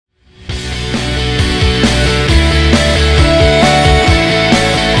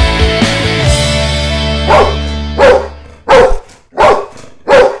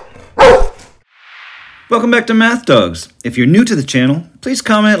Welcome back to Math Dogs. If you're new to the channel, please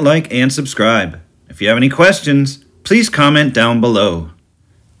comment, like, and subscribe. If you have any questions, please comment down below.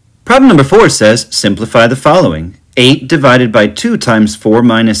 Problem number 4 says, simplify the following. 8 divided by 2 times 4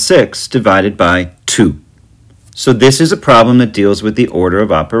 minus 6 divided by 2. So this is a problem that deals with the order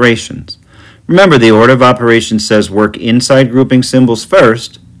of operations. Remember, the order of operations says work inside grouping symbols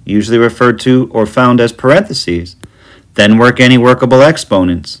first, usually referred to or found as parentheses, then work any workable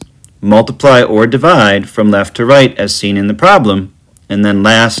exponents, multiply or divide from left to right as seen in the problem, and then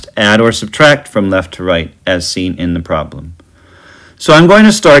last add or subtract from left to right as seen in the problem. So I'm going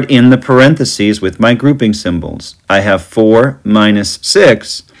to start in the parentheses with my grouping symbols. I have 4 minus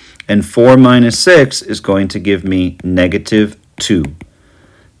 6, and 4 minus 6 is going to give me negative 2.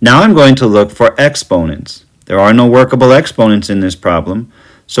 Now I'm going to look for exponents. There are no workable exponents in this problem,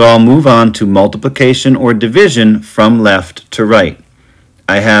 so I'll move on to multiplication or division from left to right.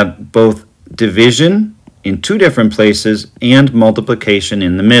 I have both division in two different places and multiplication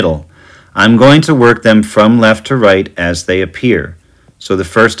in the middle. I'm going to work them from left to right as they appear. So the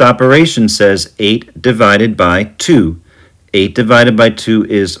first operation says 8 divided by 2. 8 divided by 2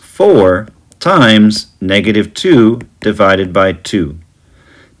 is 4 times negative 2 divided by 2.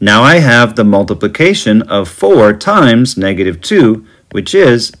 Now I have the multiplication of 4 times negative 2, which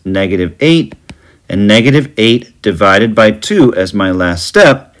is negative 8, and negative 8 divided by 2 as my last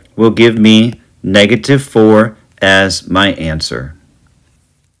step will give me negative 4 as my answer.